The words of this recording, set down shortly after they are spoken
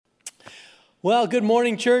Well, good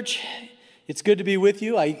morning, church. It's good to be with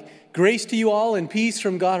you. Grace to you all and peace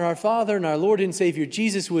from God our Father and our Lord and Savior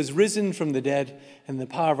Jesus, who is risen from the dead, and the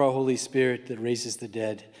power of our Holy Spirit that raises the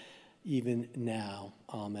dead even now.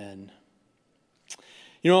 Amen.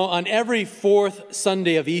 You know, on every fourth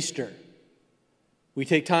Sunday of Easter, we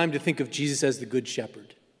take time to think of Jesus as the Good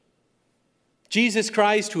Shepherd. Jesus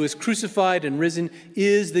Christ, who is crucified and risen,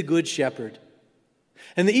 is the Good Shepherd.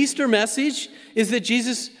 And the Easter message is that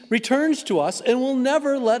Jesus returns to us and will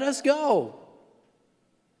never let us go.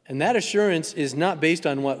 And that assurance is not based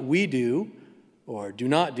on what we do or do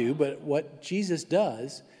not do, but what Jesus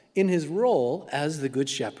does in his role as the Good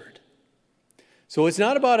Shepherd. So it's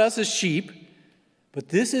not about us as sheep, but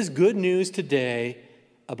this is good news today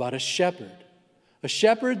about a shepherd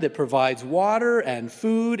that provides water and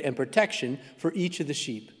food and protection for each of the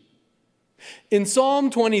sheep. In Psalm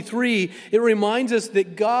 23, it reminds us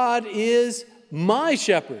that God is my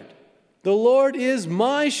shepherd. The Lord is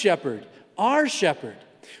my shepherd, our shepherd,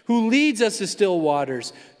 who leads us to still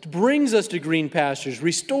waters, brings us to green pastures,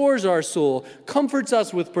 restores our soul, comforts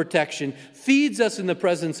us with protection, feeds us in the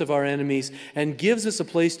presence of our enemies, and gives us a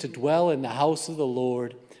place to dwell in the house of the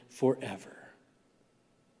Lord forever.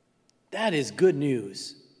 That is good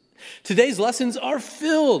news. Today's lessons are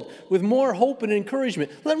filled with more hope and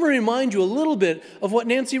encouragement. Let me remind you a little bit of what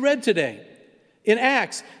Nancy read today. In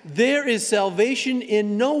Acts, there is salvation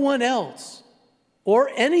in no one else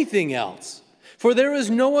or anything else, for there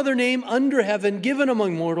is no other name under heaven given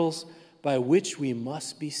among mortals by which we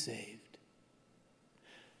must be saved.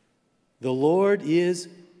 The Lord is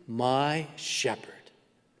my shepherd,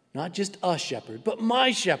 not just a shepherd, but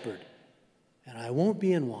my shepherd, and I won't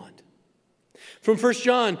be in want. From 1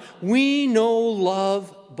 John, we know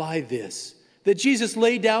love by this, that Jesus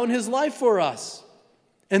laid down his life for us.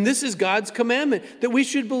 And this is God's commandment, that we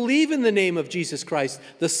should believe in the name of Jesus Christ,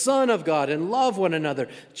 the Son of God, and love one another,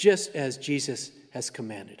 just as Jesus has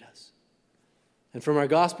commanded us. And from our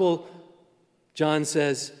gospel,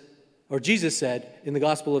 Jesus said in the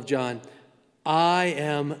Gospel of John, I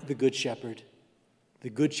am the good shepherd.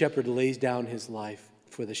 The good shepherd lays down his life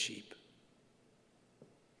for the sheep.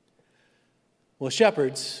 Well,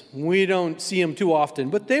 shepherds, we don't see them too often,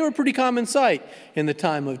 but they were a pretty common sight in the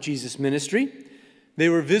time of Jesus' ministry. They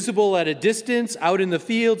were visible at a distance out in the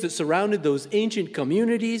fields that surrounded those ancient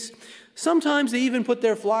communities. Sometimes they even put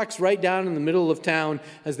their flocks right down in the middle of town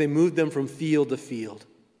as they moved them from field to field.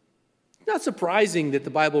 Not surprising that the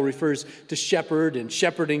Bible refers to shepherd and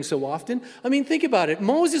shepherding so often. I mean, think about it.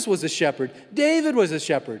 Moses was a shepherd. David was a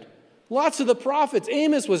shepherd. Lots of the prophets.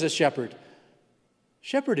 Amos was a shepherd.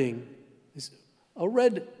 Shepherding is a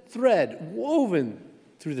red thread woven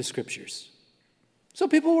through the scriptures. So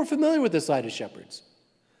people were familiar with the sight of shepherds.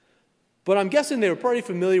 But I'm guessing they were pretty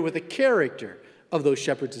familiar with the character of those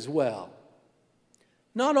shepherds as well.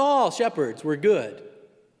 Not all shepherds were good.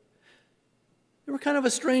 They were kind of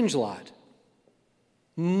a strange lot.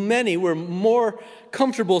 Many were more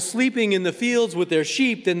comfortable sleeping in the fields with their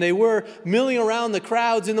sheep than they were milling around the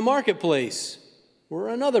crowds in the marketplace or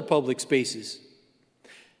in other public spaces.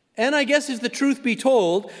 And I guess, if the truth be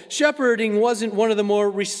told, shepherding wasn't one of the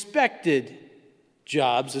more respected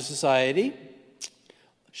jobs of society.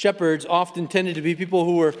 Shepherds often tended to be people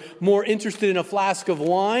who were more interested in a flask of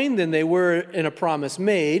wine than they were in a promise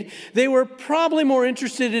made. They were probably more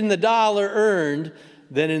interested in the dollar earned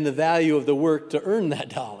than in the value of the work to earn that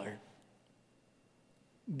dollar.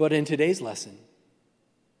 But in today's lesson,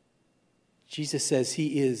 Jesus says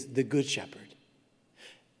he is the Good Shepherd.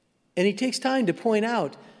 And he takes time to point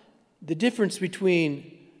out the difference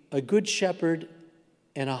between a good shepherd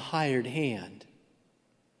and a hired hand.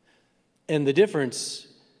 And the difference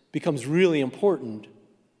becomes really important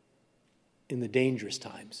in the dangerous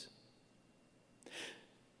times.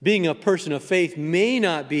 Being a person of faith may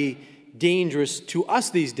not be dangerous to us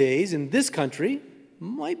these days in this country,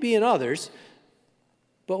 might be in others,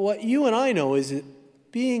 but what you and I know is that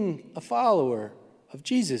being a follower of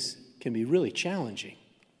Jesus can be really challenging.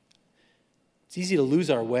 It's easy to lose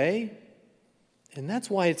our way, and that's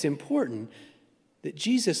why it's important that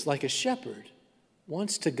Jesus, like a shepherd,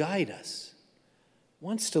 wants to guide us,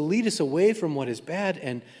 wants to lead us away from what is bad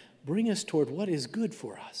and bring us toward what is good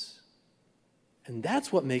for us. And that's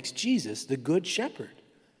what makes Jesus the Good Shepherd.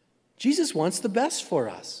 Jesus wants the best for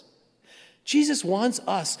us. Jesus wants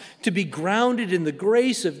us to be grounded in the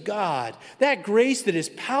grace of God, that grace that is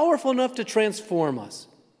powerful enough to transform us.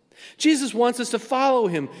 Jesus wants us to follow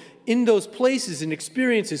him in those places and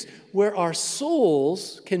experiences where our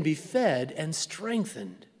souls can be fed and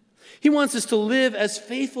strengthened. He wants us to live as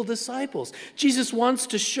faithful disciples. Jesus wants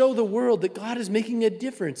to show the world that God is making a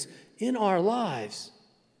difference in our lives.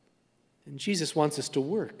 And Jesus wants us to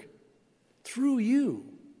work through you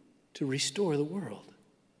to restore the world.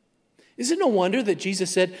 Is it no wonder that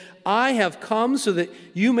Jesus said, I have come so that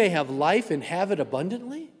you may have life and have it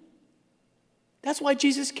abundantly? That's why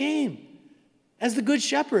Jesus came as the Good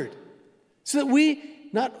Shepherd, so that we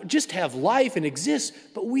not just have life and exist,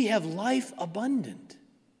 but we have life abundant.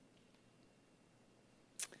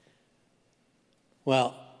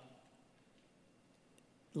 Well,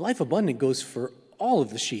 life abundant goes for all of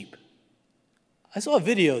the sheep. I saw a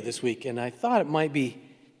video this week, and I thought it might be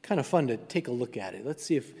kind of fun to take a look at it. Let's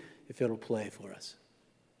see if it'll play for us.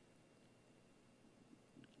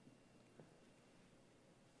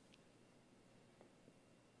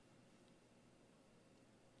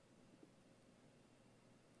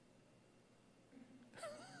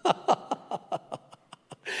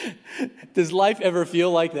 Does life ever feel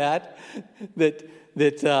like that? That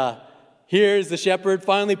here's the shepherd,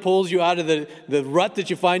 finally pulls you out of the rut that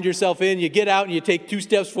you find yourself in. You get out and you take 2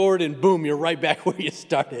 steps forward and boom, you're right back where you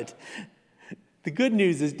started. The good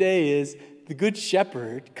news this day is the Good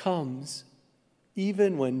Shepherd comes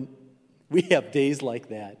even when we have days like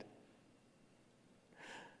that.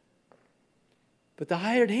 But the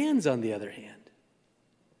hired hands, on the other hand,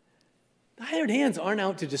 the hired hands aren't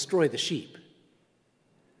out to destroy the sheep,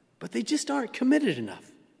 but they just aren't committed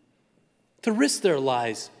enough to risk their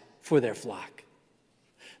lives for their flock.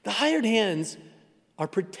 The hired hands are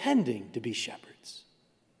pretending to be shepherds.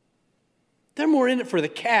 They're more in it for the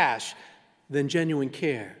cash than genuine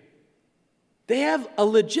care. They have a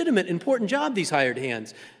legitimate, important job, these hired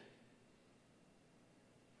hands.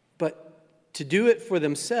 But to do it for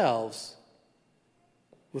themselves,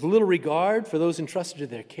 with little regard for those entrusted to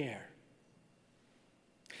their care.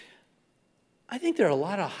 I think there are a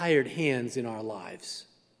lot of hired hands in our lives,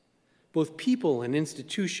 both people and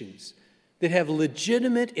institutions, that have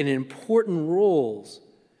legitimate and important roles,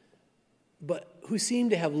 but who seem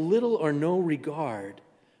to have little or no regard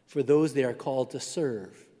for those they are called to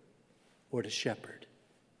serve or to shepherd.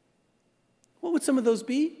 What would some of those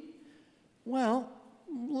be? Well,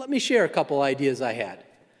 let me share a couple ideas I had.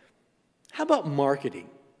 How about marketing?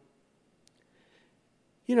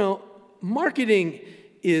 You know, marketing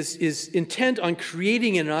is intent on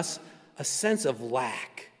creating in us a sense of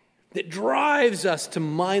lack that drives us to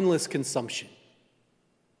mindless consumption.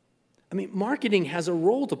 I mean, marketing has a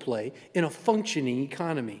role to play in a functioning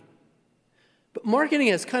economy. But marketing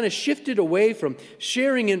has kind of shifted away from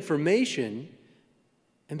sharing information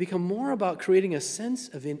and become more about creating a sense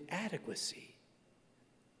of inadequacy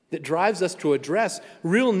that drives us to address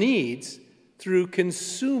real needs through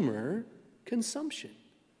consumer consumption.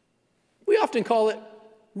 We often call it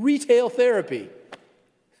retail therapy.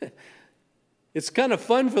 It's kind of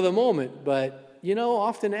fun for the moment, but, you know,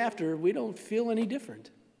 often after, we don't feel any different.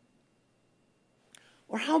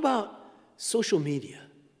 Or how about social media?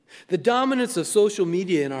 The dominance of social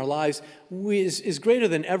media in our lives is greater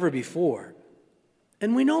than ever before.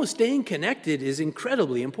 And we know staying connected is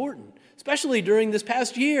incredibly important, especially during this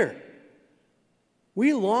past year.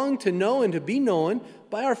 We long to know and to be known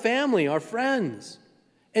by our family, our friends.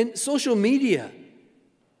 And social media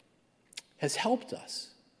has helped us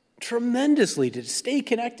tremendously to stay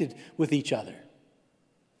connected with each other.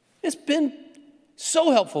 It's been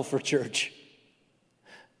so helpful for church.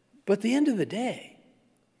 But at the end of the day,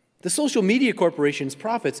 the social media corporation's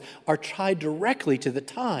profits are tied directly to the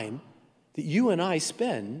time that you and I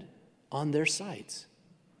spend on their sites.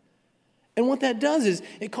 And what that does is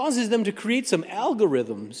it causes them to create some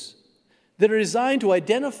algorithms that are designed to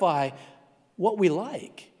identify what we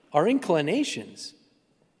like, our inclinations.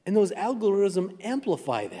 And those algorithms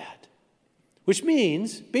amplify that, which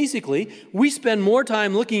means, basically, we spend more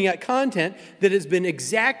time looking at content that has been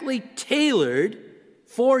exactly tailored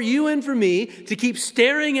for you and for me to keep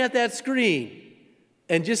staring at that screen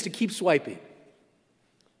and just to keep swiping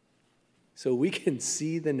so we can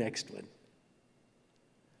see the next one.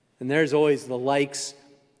 And there's always the likes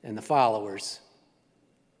and the followers,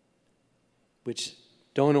 which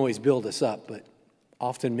don't always build us up, but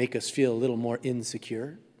often make us feel a little more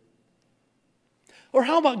insecure. Or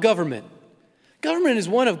how about government? Government is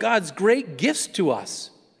one of God's great gifts to us.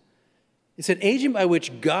 It's an agent by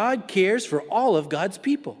which God cares for all of God's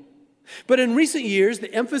people. But in recent years,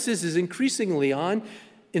 the emphasis is increasingly on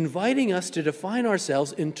inviting us to define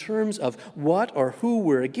ourselves in terms of what or who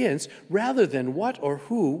we're against rather than what or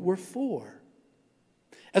who we're for,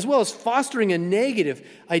 as well as fostering a negative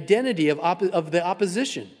identity of the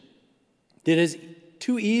opposition that is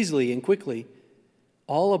too easily and quickly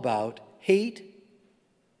all about hate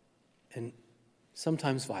and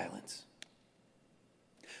sometimes violence.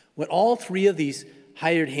 What all three of these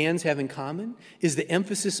hired hands have in common is the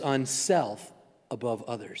emphasis on self above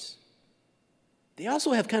others. They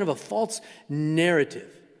also have kind of a false narrative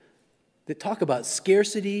that talk about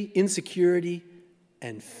scarcity, insecurity,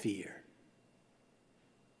 and fear.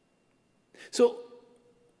 So,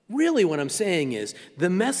 really what I'm saying is the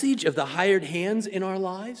message of the hired hands in our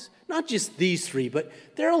lives, not just these three, but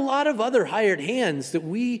there are a lot of other hired hands that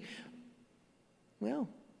we,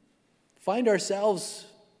 find ourselves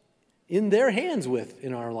in their hands with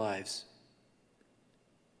in our lives.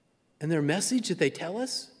 And their message that they tell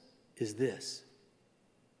us is this: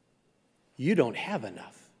 you don't have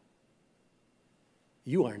enough.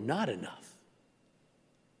 You are not enough.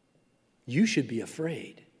 You should be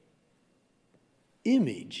afraid.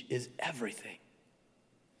 Image is everything.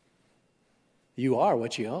 You are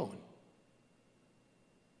what you own.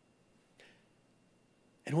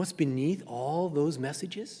 And what's beneath all those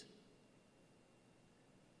messages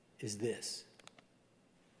is this: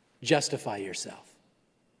 justify yourself.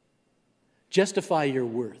 Justify your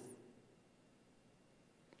worth.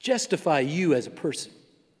 Justify you as a person.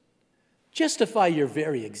 Justify your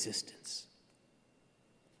very existence.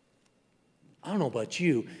 I don't know about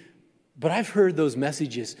you, but I've heard those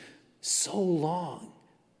messages so long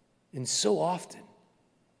and so often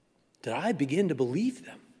that I begin to believe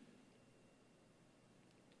them.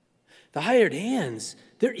 The hired hands,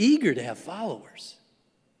 they're eager to have followers.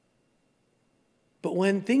 But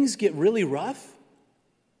when things get really rough,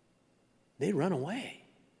 they run away.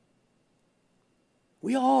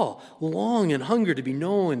 We all long and hunger to be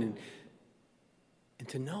known and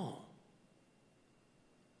to know.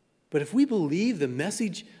 But if we believe the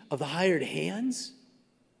message of the hired hands,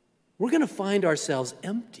 we're going to find ourselves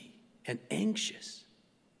empty and anxious.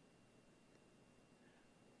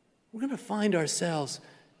 We're going to find ourselves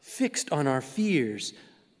fixed on our fears,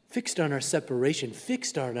 fixed on our separation,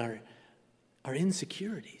 fixed on our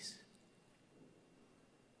insecurities.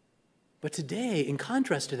 But today, in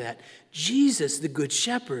contrast to that, Jesus, the Good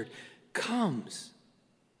Shepherd, comes.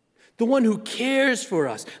 The one who cares for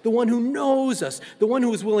us, the one who knows us, the one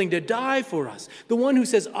who is willing to die for us, the one who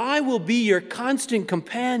says, I will be your constant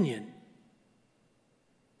companion.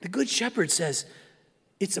 The Good Shepherd says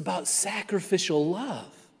it's about sacrificial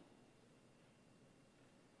love.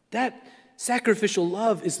 That sacrificial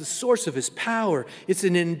love is the source of his power. It's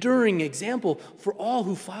an enduring example for all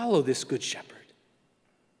who follow this Good Shepherd.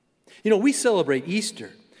 We celebrate Easter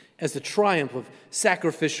as the triumph of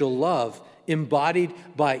sacrificial love embodied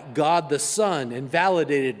by God the Son and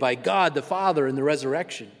validated by God the Father in the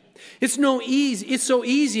resurrection. It's so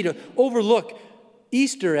easy to overlook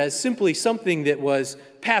Easter as simply something that was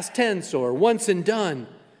past tense or once and done.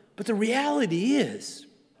 But the reality is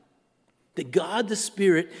that God the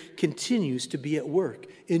Spirit continues to be at work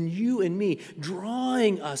in you and me,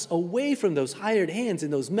 drawing us away from those hired hands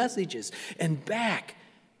and those messages and back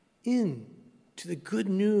into the good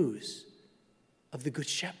news of the Good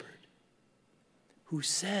Shepherd, who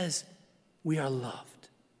says we are loved,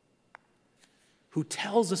 who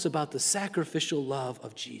tells us about the sacrificial love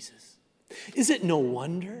of Jesus. Is it no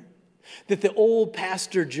wonder that the old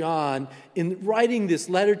Pastor John, in writing this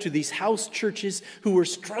letter to these house churches who were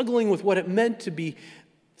struggling with what it meant to be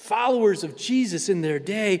followers of Jesus in their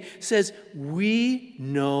day, says, we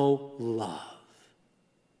know love.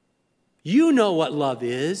 You know what love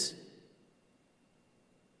is.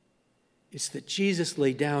 It's that Jesus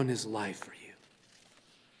laid down his life for you.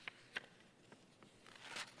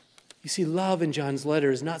 You see, love in John's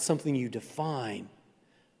letter is not something you define.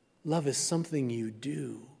 Love is something you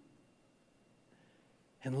do.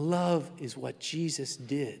 And love is what Jesus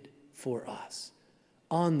did for us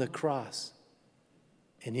on the cross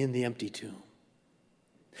and in the empty tomb.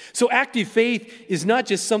 So active faith is not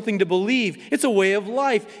just something to believe. It's a way of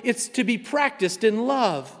life. It's to be practiced in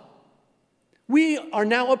love. We are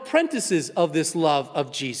now apprentices of this love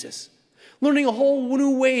of Jesus, learning a whole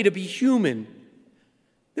new way to be human.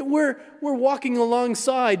 That we're walking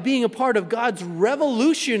alongside, being a part of God's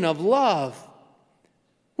revolution of love.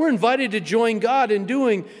 We're invited to join God in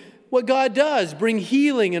doing what God does, bring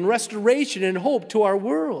healing and restoration and hope to our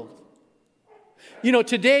world.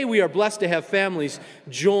 Today we are blessed to have families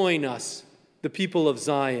join us, the people of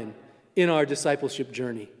Zion, in our discipleship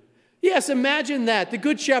journey. Yes, imagine that. The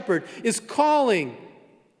Good Shepherd is calling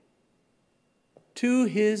to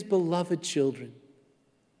his beloved children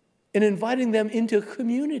and inviting them into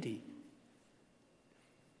community.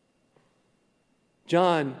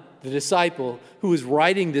 John, the disciple who is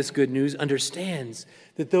writing this good news, understands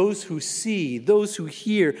that those who see, those who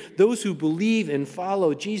hear, those who believe and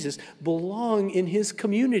follow Jesus belong in his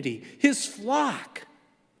community, his flock.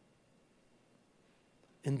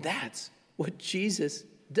 And that's what Jesus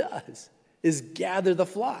does, is gather the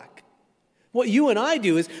flock. What you and I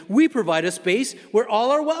do is we provide a space where all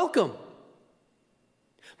are welcome.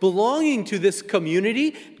 Belonging to this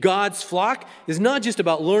community, God's flock, is not just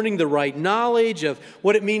about learning the right knowledge of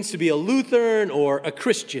what it means to be a Lutheran or a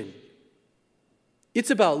Christian. It's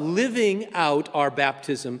about living out our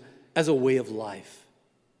baptism as a way of life.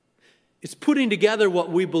 It's putting together what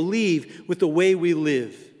we believe with the way we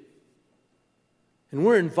live. And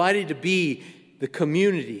we're invited to be the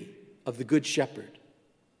community of the Good Shepherd,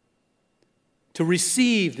 to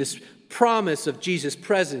receive this promise of Jesus'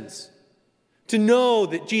 presence, to know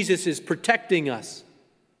that Jesus is protecting us,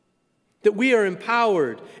 that we are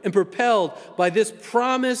empowered and propelled by this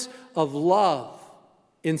promise of love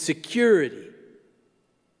and security,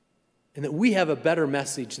 and that we have a better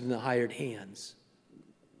message than the hired hands.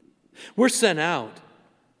 We're sent out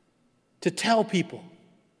to tell people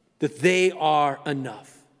that they are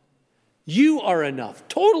enough. You are enough,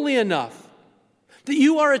 totally enough, that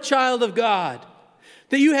you are a child of God,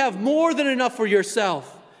 that you have more than enough for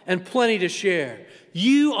yourself and plenty to share.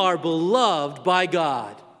 You are beloved by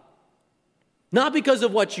God, not because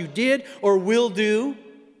of what you did or will do,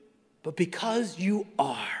 but because you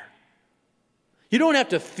are. You don't have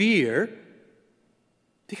to fear,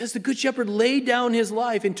 because the Good Shepherd laid down his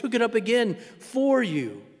life and took it up again for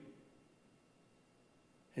you.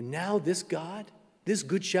 And now this God, this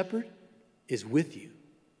Good Shepherd, is with you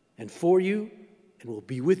and for you and will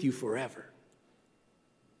be with you forever.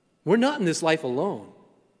 We're not in this life alone.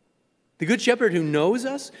 The Good Shepherd who knows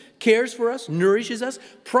us, cares for us, nourishes us,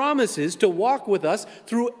 promises to walk with us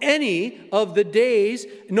through any of the days,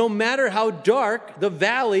 no matter how dark the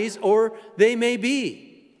valleys or they may be.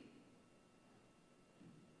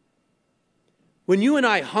 When you and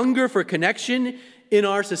I hunger for connection in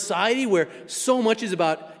our society where so much is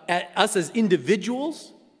about us as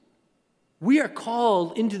individuals, we are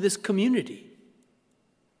called into this community.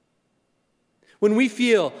 When we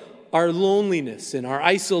feel our loneliness and our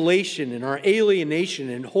isolation and our alienation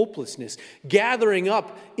and hopelessness gathering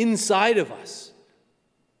up inside of us,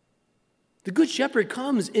 the Good Shepherd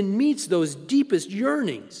comes and meets those deepest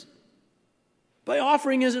yearnings by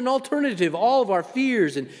offering as an alternative all of our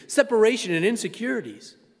fears and separation and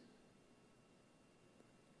insecurities.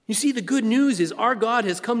 You see, the good news is our God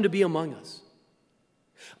has come to be among us.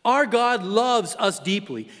 Our God loves us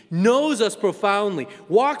deeply, knows us profoundly,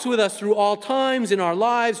 walks with us through all times in our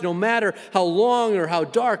lives, no matter how long or how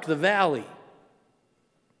dark the valley.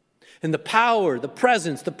 And the power, the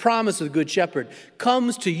presence, the promise of the Good Shepherd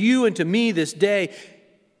comes to you and to me this day.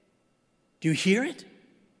 Do you hear it?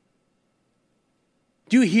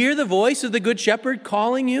 Do you hear the voice of the Good Shepherd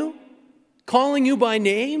calling you by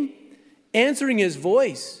name, answering his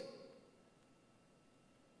voice?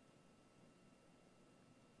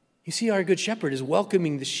 You see, our Good Shepherd is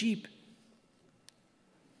welcoming the sheep,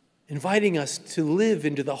 inviting us to live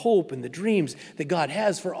into the hope and the dreams that God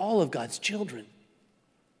has for all of God's children.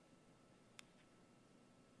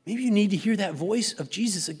 Maybe you need to hear that voice of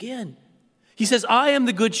Jesus again. He says, I am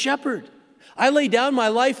the Good Shepherd. I lay down my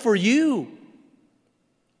life for you.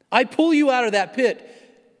 I pull you out of that pit,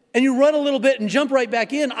 and you run a little bit and jump right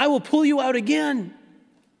back in. I will pull you out again.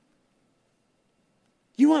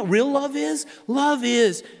 You know what real love is? Love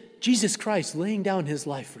is Jesus Christ laying down his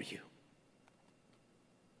life for you.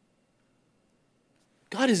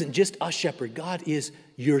 God isn't just a shepherd. God is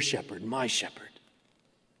your shepherd, my shepherd.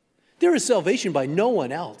 There is salvation by no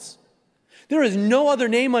one else. There is no other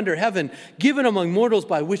name under heaven given among mortals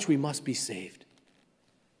by which we must be saved.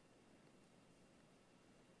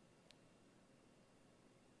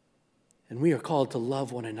 And we are called to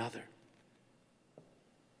love one another,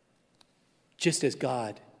 just as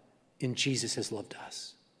God in Jesus has loved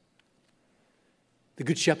us. The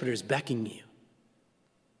Good Shepherd is beckoning you.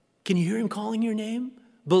 Can you hear him calling your name?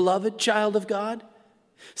 Beloved child of God?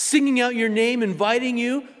 Singing out your name, inviting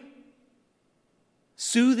you,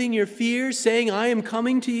 soothing your fears, saying, I am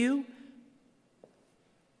coming to you.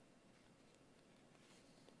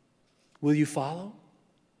 Will you follow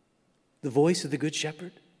the voice of the Good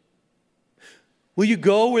Shepherd? Will you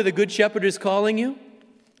go where the Good Shepherd is calling you?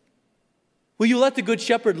 Will you let the Good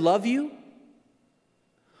Shepherd love you?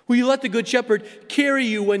 Will you let the Good Shepherd carry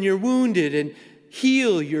you when you're wounded and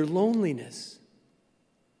heal your loneliness?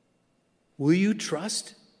 Will you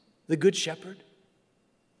trust the Good Shepherd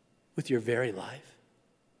with your very life?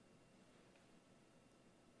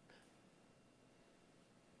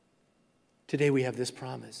 Today we have this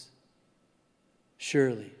promise.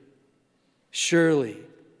 Surely, surely,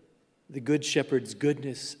 the Good Shepherd's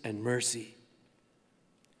goodness and mercy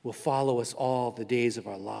will follow us all the days of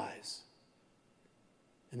our lives.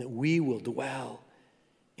 and that we will dwell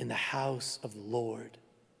in the house of the Lord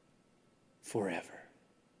forever.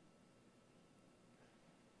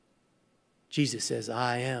 Jesus says,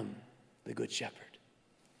 I am the good shepherd,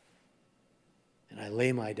 and I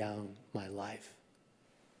lay down my life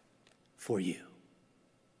for you.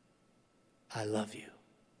 I love you,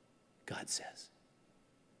 God says.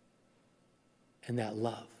 And that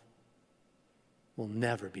love will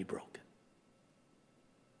never be broken.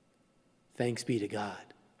 Thanks be to God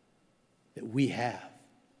that we have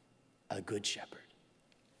a good shepherd.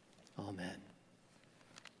 Amen.